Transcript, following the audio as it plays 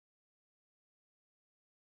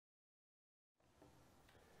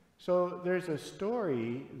So there's a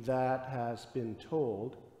story that has been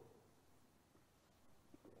told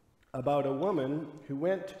about a woman who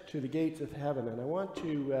went to the gates of heaven. And I want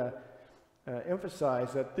to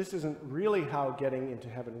emphasize that this isn't really how getting into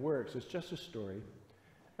heaven works. It's just a story.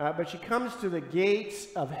 But she comes to the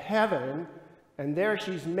gates of heaven, and there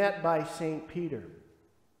she's met by St. Peter.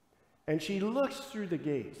 And she looks through the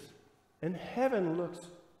gates, and heaven looks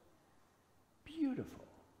beautiful.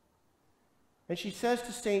 And she says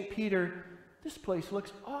to St. Peter, "This place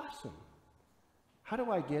looks awesome. How do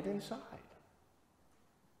I get inside?"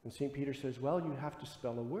 And St. Peter says, "Well, you have to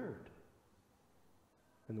spell a word."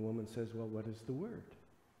 And the woman says, "Well, what is the word?"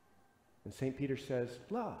 And St. Peter says,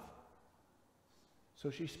 "Love." So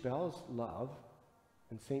she spells love,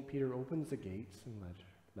 and St. Peter opens the gates and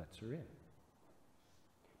lets her in.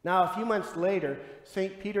 Now, a few months later,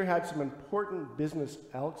 St. Peter had some important business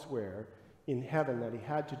elsewhere in heaven that he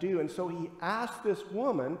had to do, and so he asked this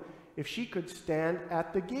woman if she could stand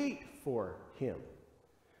at the gate for him.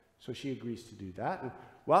 So she agrees to do that, and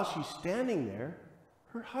while she's standing there,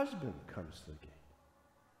 her husband comes to the gate.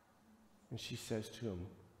 And she says to him,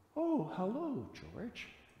 "Oh, hello, George.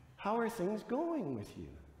 How are things going with you?"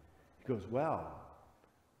 He goes, "Well,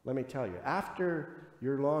 let me tell you, after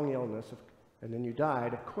your long illness, and then you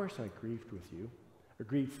died, of course I grieved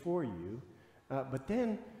for you, but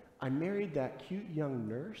then I married that cute young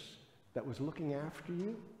nurse that was looking after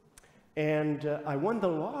you, and I won the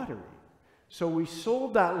lottery. So we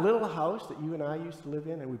sold that little house that you and I used to live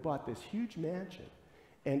in, and we bought this huge mansion.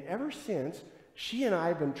 And ever since, she and I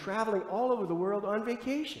have been traveling all over the world on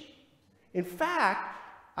vacation. In fact,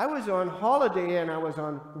 I was on holiday and I was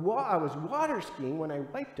water skiing when I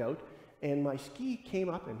wiped out, and my ski came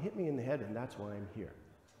up and hit me in the head, and that's why I'm here.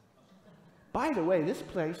 By the way, this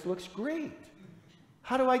place looks great.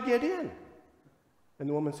 How do I get in?" And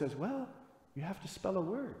the woman says, "Well, you have to spell a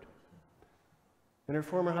word." And her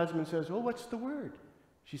former husband says, "Oh, what's the word?"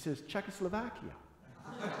 She says, "Czechoslovakia."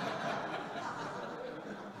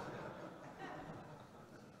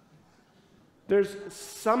 There's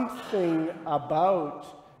something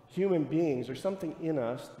about human beings, or something in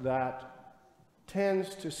us, that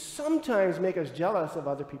tends to sometimes make us jealous of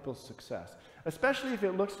other people's success, especially if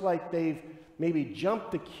it looks like they've maybe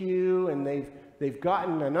jumped the queue and they've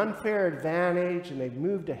gotten an unfair advantage and they've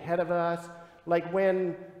moved ahead of us. Like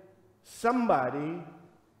when somebody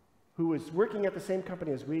who is working at the same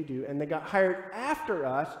company as we do, and they got hired after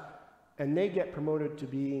us, and they get promoted to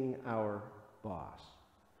being our boss.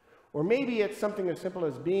 Or maybe it's something as simple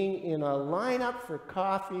as being in a lineup for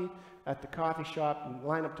coffee at the coffee shop, and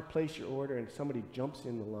line up to place your order, and somebody jumps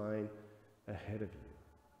in the line ahead of you.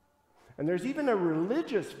 And there's even a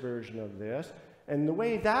religious version of this, and the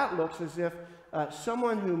way that looks is if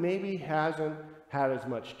someone who maybe hasn't had as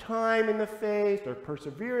much time in the faith or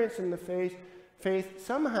perseverance in the faith,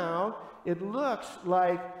 somehow it looks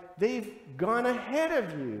like they've gone ahead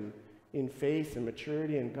of you in faith and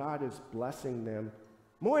maturity, and God is blessing them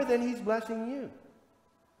more than He's blessing you.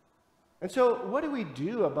 And so what do we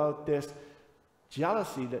do about this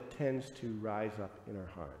jealousy that tends to rise up in our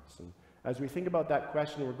hearts? And as we think about that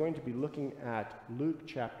question, we're going to be looking at Luke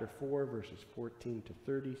chapter 4, verses 14 to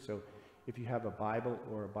 30. So if you have a Bible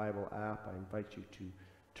or a Bible app, I invite you to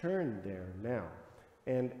turn there now.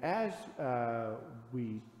 And as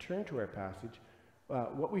we turn to our passage,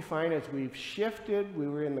 what we find is we've shifted. We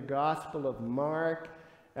were in the Gospel of Mark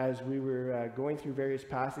as we were going through various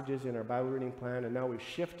passages in our Bible reading plan, and now we've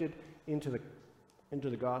shifted into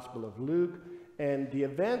the Gospel of Luke. And the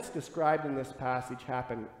events described in this passage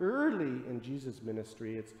happen early in Jesus'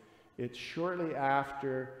 ministry. It's shortly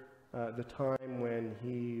after the time when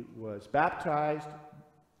he was baptized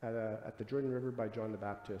at the Jordan River by John the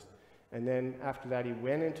Baptist. And then after that, he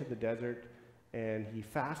went into the desert and he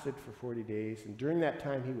fasted for 40 days. And during that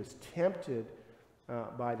time, he was tempted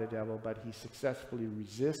by the devil, but he successfully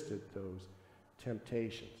resisted those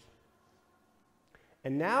temptations.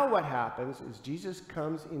 And now what happens is Jesus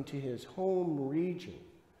comes into his home region,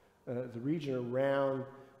 the region around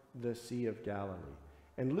the Sea of Galilee.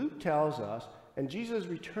 And Luke tells us, "And Jesus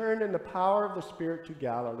returned in the power of the Spirit to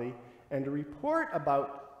Galilee, and a report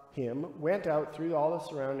about him went out through all the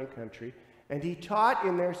surrounding country, and he taught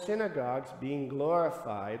in their synagogues, being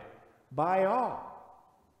glorified by all."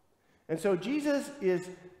 And so Jesus is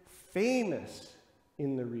famous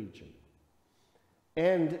in the region.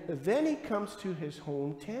 And then he comes to his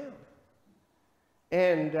hometown.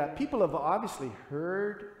 And people have obviously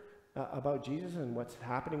heard about Jesus and what's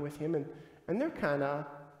happening with him, and they're kind of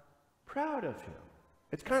proud of him.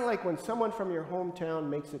 It's kind of like when someone from your hometown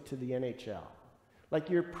makes it to the NHL. Like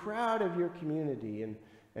you're proud of your community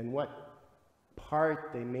and what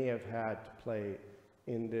part they may have had to play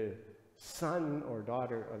in the son or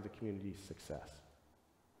daughter of the community's success.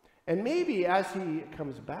 And maybe as he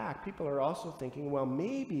comes back, people are also thinking, well,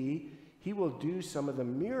 maybe he will do some of the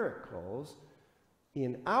miracles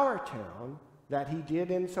in our town that he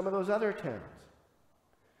did in some of those other towns.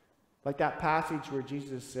 Like that passage where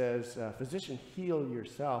Jesus says, physician, heal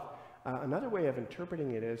yourself. Another way of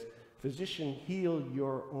interpreting it is, physician, heal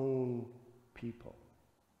your own people.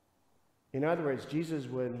 In other words, Jesus,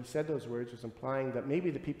 when he said those words, was implying that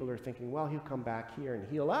maybe the people are thinking, well, he'll come back here and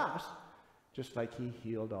heal us, just like he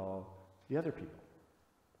healed all the other people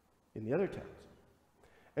in the other towns.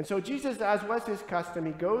 And so Jesus, as was his custom,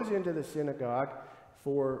 he goes into the synagogue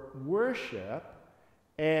for worship,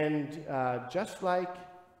 and just like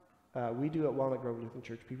we do at Walnut Grove Lutheran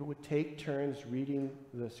Church, people would take turns reading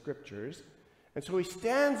the scriptures. And so he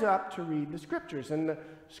stands up to read the scriptures, and the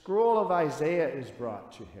scroll of Isaiah is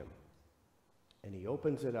brought to him. And he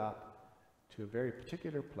opens it up to a very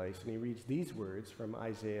particular place, and he reads these words from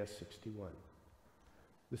Isaiah 61.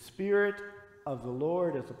 The Spirit of the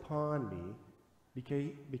Lord is upon me,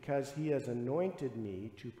 because he has anointed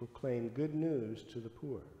me to proclaim good news to the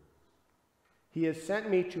poor. He has sent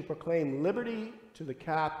me to proclaim liberty to the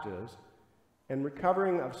captives and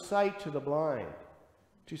recovering of sight to the blind,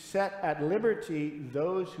 to set at liberty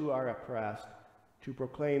those who are oppressed, to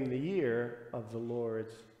proclaim the year of the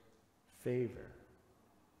Lord's favor.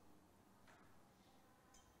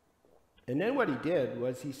 And then what he did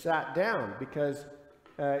was he sat down, because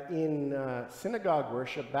in synagogue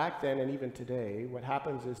worship back then and even today, what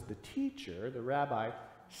happens is the teacher, the rabbi,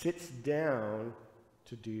 sits down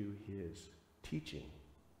to do his teaching,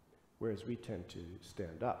 whereas we tend to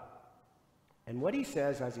stand up. And what he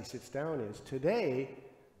says as he sits down is, today,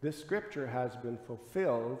 this scripture has been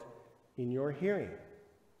fulfilled in your hearing.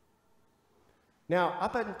 Now,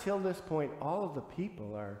 up until this point, all of the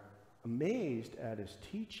people are amazed at his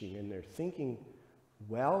teaching, and they're thinking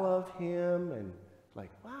well of him, and like,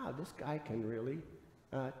 wow, this guy can really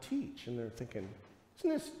teach. And they're thinking, isn't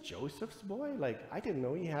this Joseph's boy? Like, I didn't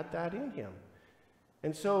know he had that in him.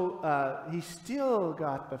 And so he still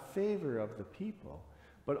got the favor of the people.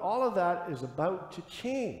 But all of that is about to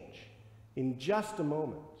change in just a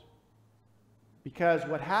moment. Because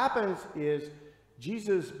what happens is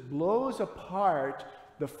Jesus blows apart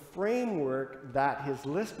the framework that his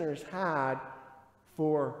listeners had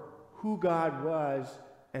for who God was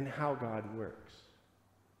and how God works.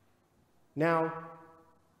 Now,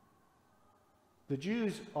 the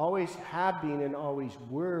Jews always have been and always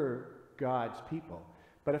were God's people.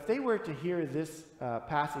 But if they were to hear this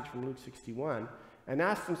passage from Luke 61 and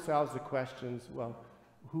ask themselves the questions, well,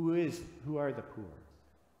 who are the poor?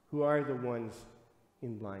 Who are the ones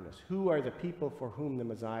in blindness? Who are the people for whom the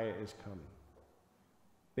Messiah is coming?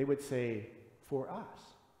 They would say, for us.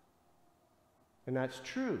 And that's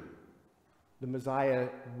true. The Messiah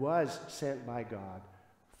was sent by God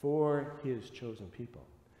for his chosen people.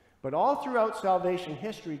 But all throughout salvation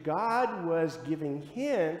history, God was giving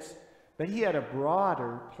hints that he had a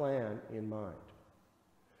broader plan in mind.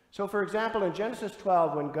 So, for example, in Genesis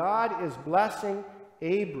 12, when God is blessing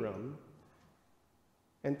Abram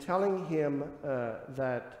and telling him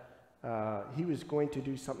that he was going to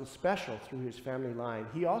do something special through his family line,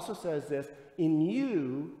 he also says this, in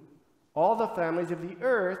you, all the families of the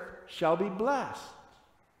earth shall be blessed.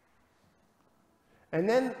 And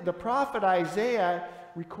then the prophet Isaiah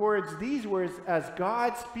records these words as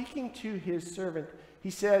God speaking to his servant. He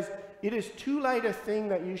says, it is too light a thing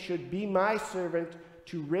that you should be my servant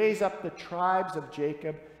to raise up the tribes of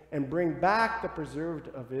Jacob and bring back the preserved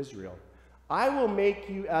of Israel. I will make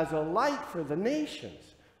you as a light for the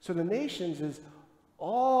nations. So the nations is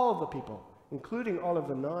all the people, including all of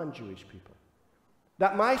the non-Jewish people,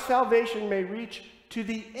 that my salvation may reach to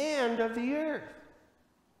the end of the earth.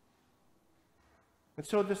 And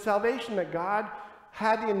so the salvation that God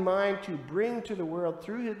had in mind to bring to the world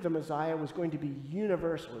through the Messiah was going to be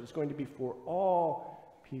universal. It was going to be for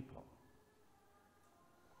all people.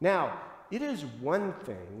 Now, it is one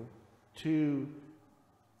thing to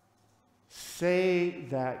say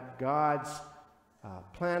that God's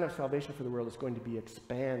plan of salvation for the world is going to be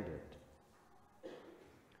expanded.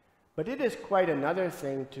 But it is quite another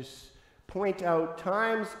thing to point out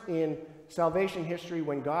times in salvation history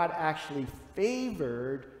when God actually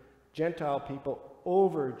favored Gentile people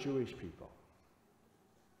over Jewish people.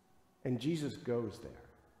 And Jesus goes there.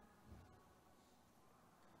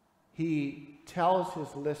 He tells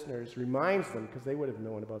his listeners, reminds them, because they would have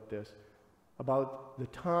known about this, about the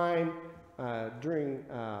time during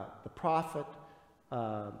the prophet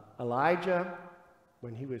Elijah,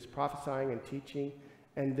 when he was prophesying and teaching,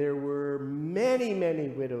 and there were many, many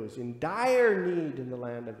widows in dire need in the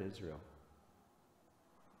land of Israel.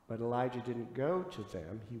 But Elijah didn't go to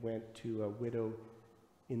them. He went to a widow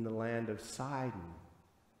in the land of Sidon,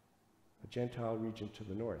 a Gentile region to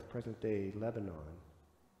the north, present-day Lebanon,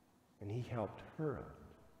 and he helped her out.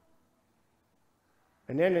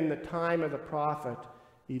 And then in the time of the prophet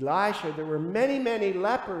Elisha, there were many, many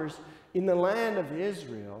lepers in the land of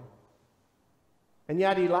Israel, and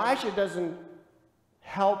yet Elisha doesn't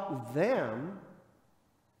help them.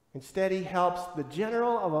 Instead, he helps the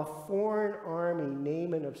general of a foreign army,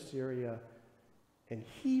 Naaman of Syria, and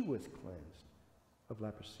he was cleansed of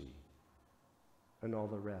leprosy, and all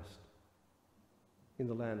the rest in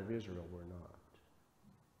the land of Israel were not.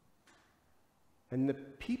 And the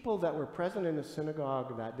people that were present in the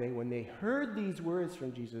synagogue that day, when they heard these words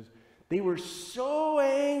from Jesus, they were so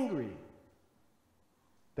angry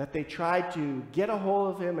that they tried to get a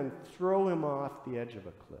hold of him and throw him off the edge of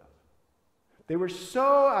a cliff. They were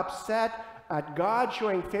so upset at God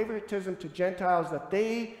showing favoritism to Gentiles that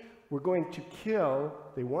they were going to kill,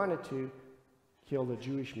 they wanted to kill the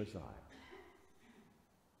Jewish Messiah.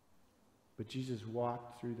 But Jesus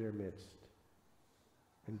walked through their midst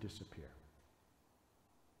and disappeared.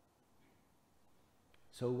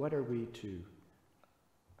 So what are we to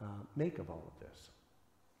make of all of this?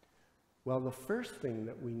 Well, the first thing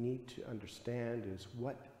that we need to understand is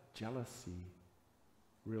what jealousy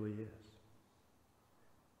really is.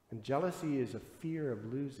 And jealousy is a fear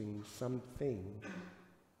of losing something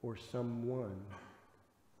or someone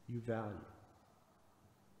you value.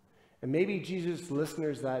 And maybe Jesus'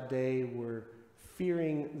 listeners that day were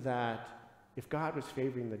fearing that if God was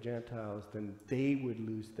favoring the Gentiles, then they would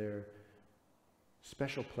lose their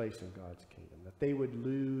special place in God's kingdom, that they would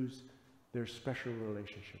lose their special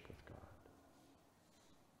relationship with God.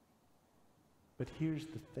 But here's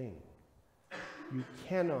the thing. You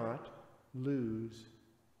cannot lose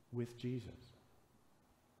with Jesus.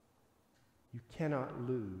 You cannot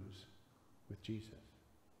lose with Jesus.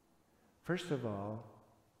 First of all,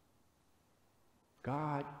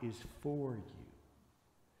 God is for you.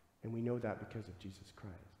 And we know that because of Jesus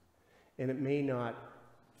Christ. And it may not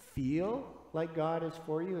feel like God is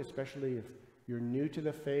for you, especially if you're new to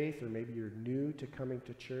the faith, or maybe you're new to coming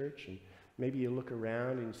to church, and maybe you look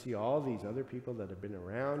around and you see all these other people that have been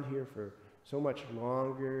around here for so much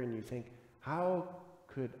longer, and you think, how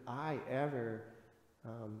could I ever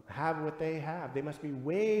have what they have? They must be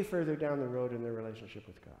way further down the road in their relationship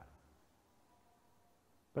with God.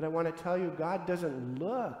 But I want to tell you, God doesn't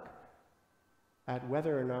look at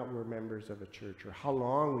whether or not we're members of a church, or how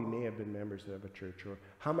long we may have been members of a church, or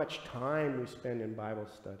how much time we spend in Bible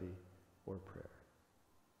study or prayer.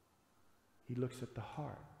 He looks at the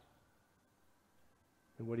heart.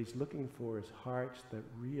 And what he's looking for is hearts that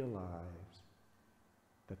realize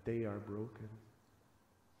that they are broken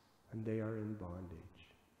and they are in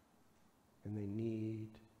bondage and they need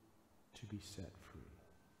to be set free.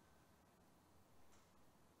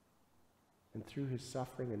 And through his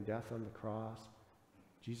suffering and death on the cross,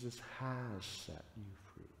 Jesus has set you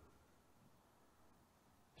free.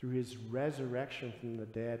 Through his resurrection from the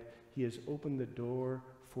dead, he has opened the door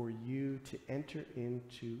for you to enter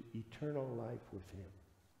into eternal life with him.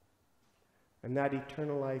 And that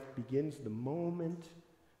eternal life begins the moment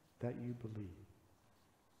that you believe.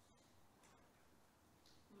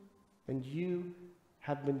 And you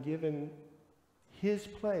have been given his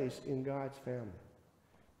place in God's family.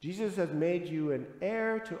 Jesus has made you an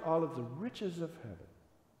heir to all of the riches of heaven.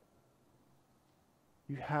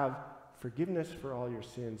 You have forgiveness for all your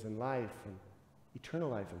sins and life and eternal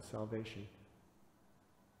life and salvation.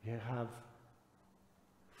 You have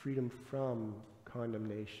freedom from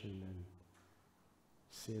condemnation and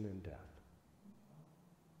sin and death.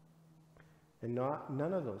 And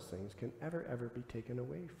none of those things can ever be taken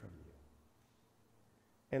away from you.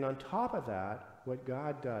 And on top of that, what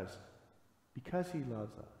God does, because he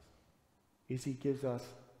loves us, is he gives us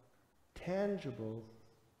tangible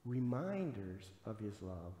reminders of his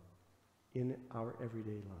love in our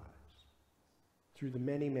everyday lives through the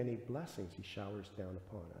many, many blessings he showers down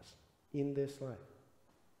upon us in this life.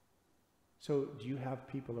 So do you have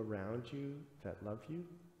people around you that love you?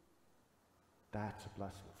 That's a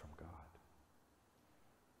blessing from God.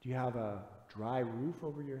 Do you have a dry roof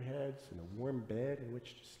over your heads and a warm bed in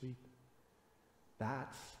which to sleep?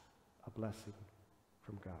 That's a blessing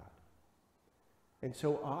from God. And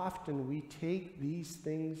so often we take these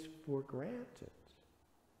things for granted.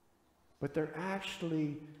 But they're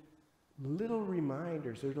actually little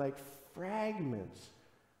reminders. They're like fragments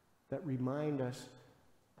that remind us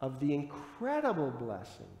of the incredible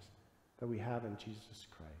blessings that we have in Jesus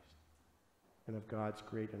Christ. and of God's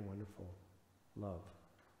great and wonderful love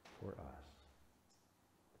for us.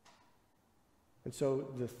 And so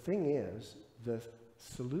the thing is, the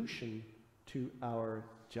solution to our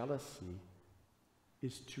jealousy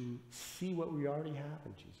is to see what we already have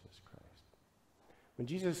in Jesus Christ. When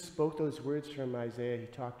Jesus spoke those words from Isaiah, he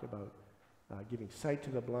talked about giving sight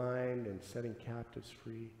to the blind and setting captives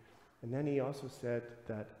free. And then he also said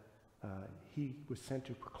that he was sent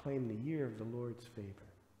to proclaim the year of the Lord's favor.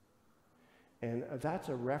 And that's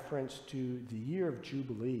a reference to the year of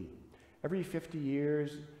Jubilee. Every 50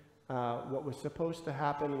 years, what was supposed to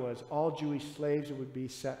happen was all Jewish slaves would be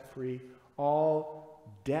set free, all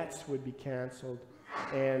debts would be canceled,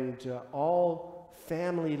 and all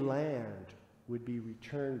family land would be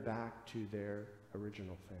returned back to their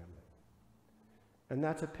original family. And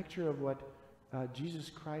that's a picture of what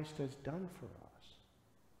Jesus Christ has done for us.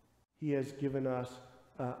 He has given us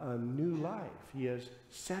a new life. He has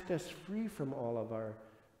set us free from all of our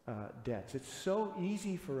debts. It's so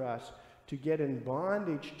easy for us to get in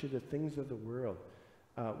bondage to the things of the world,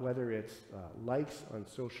 whether it's likes on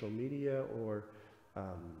social media or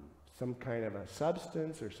some kind of a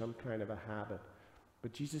substance or some kind of a habit.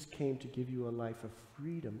 But Jesus came to give you a life of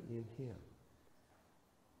freedom in him.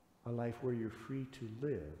 A life where you're free to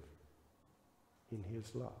live in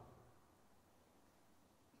his love.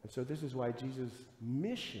 And so this is why Jesus'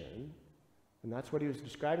 mission, and that's what he was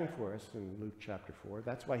describing for us in Luke chapter 4,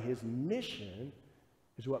 that's why his mission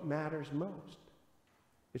is what matters most.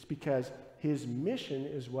 It's because his mission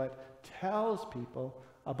is what tells people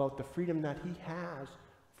about the freedom that he has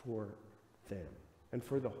for them and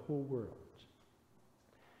for the whole world.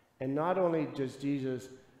 And not only does Jesus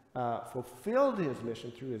fulfilled his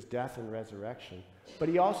mission through his death and resurrection, but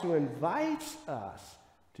he also invites us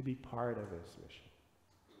to be part of his mission.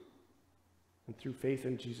 And through faith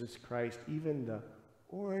in Jesus Christ, even the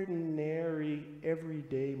ordinary,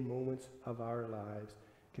 everyday moments of our lives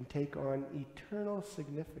can take on eternal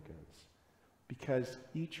significance, because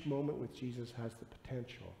each moment with Jesus has the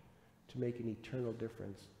potential to make an eternal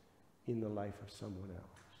difference in the life of someone else.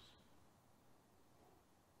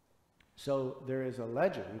 So there is a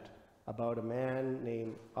legend about a man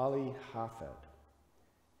named Ali Hafed,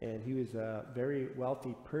 and he was a very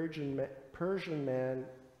wealthy Persian man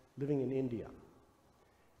living in India.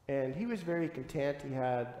 And he was very content. He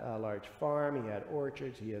had a large farm, he had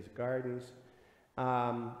orchards, he has gardens.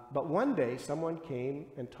 But one day someone came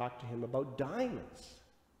and talked to him about diamonds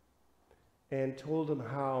and told him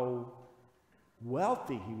how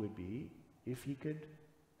wealthy he would be if he could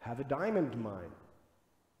have a diamond mine.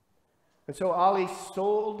 And so Ali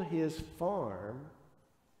sold his farm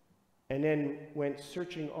and then went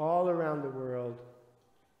searching all around the world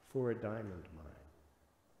for a diamond mine.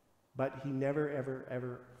 But he never, ever,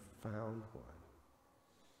 ever found one.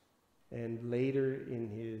 And later in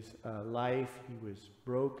his life, he was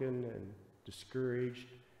broken and discouraged,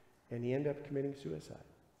 and he ended up committing suicide.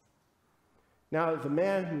 Now, the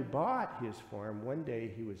man who bought his farm, one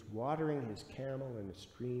day he was watering his camel in a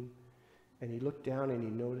stream, and he looked down and he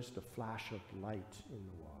noticed a flash of light in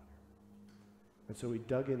the water. And so he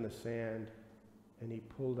dug in the sand and he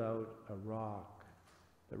pulled out a rock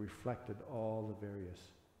that reflected all the various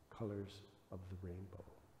colors of the rainbow.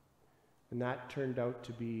 And that turned out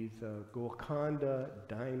to be the Golconda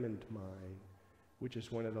Diamond Mine, which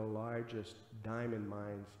is one of the largest diamond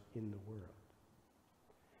mines in the world.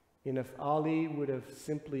 And if Ali would have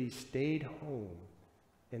simply stayed home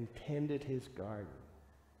and tended his garden,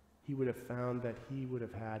 he would have found that he would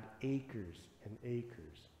have had acres and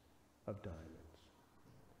acres of diamonds.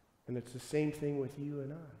 And it's the same thing with you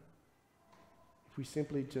and I. If we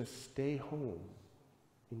simply just stay home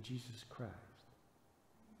in Jesus Christ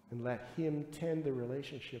and let him tend the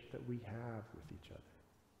relationship that we have with each other,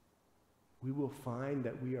 we will find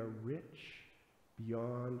that we are rich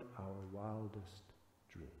beyond our wildest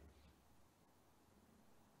dreams.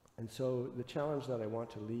 And so the challenge that I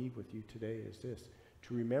want to leave with you today is this: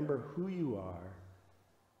 to remember who you are,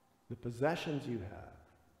 the possessions you have,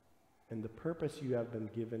 and the purpose you have been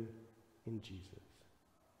given in Jesus.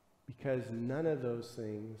 Because none of those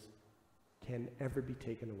things can ever be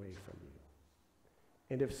taken away from you.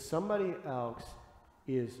 And if somebody else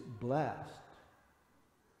is blessed,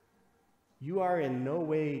 you are in no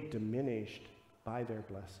way diminished by their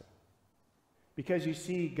blessing. Because you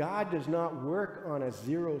see, God does not work on a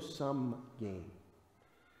zero-sum game.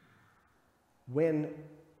 When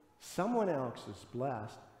someone else is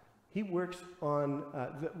blessed, he works on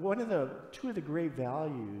two of the great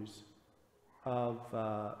values of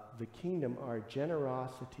the kingdom are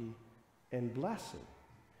generosity and blessing.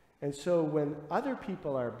 And so when other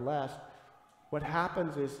people are blessed, what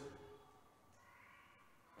happens is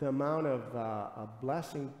the amount of a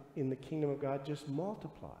blessing in the kingdom of God just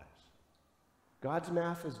multiplies. God's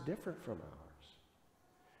math is different from ours.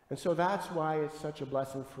 And so that's why it's such a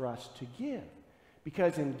blessing for us to give.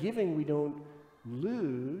 Because in giving, we don't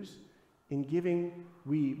lose. In giving,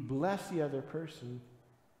 we bless the other person,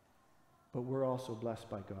 but we're also blessed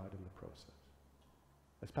by God in the process.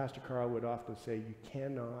 As Pastor Carl would often say, you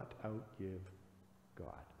cannot outgive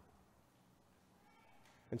God.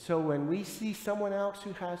 And so when we see someone else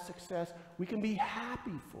who has success, we can be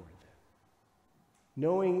happy for them,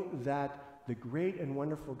 knowing that the great and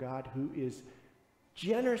wonderful God who is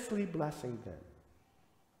generously blessing them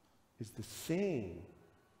is the same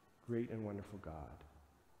great and wonderful God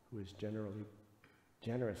who has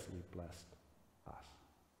generously blessed us.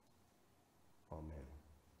 Amen.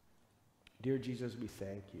 Dear Jesus, we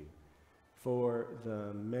thank you for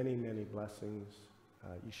the many, many blessings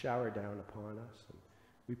you shower down upon us. And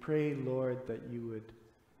we pray, Lord, that you would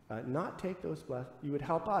not take those you would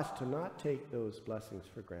help us to not take those blessings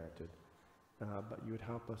for granted, but you would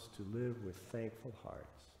help us to live with thankful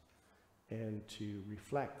hearts and to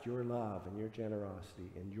reflect your love and your generosity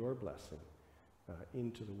and your blessing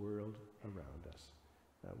into the world around us.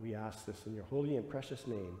 We ask this in your holy and precious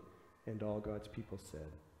name, and all God's people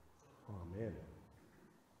said, Amen.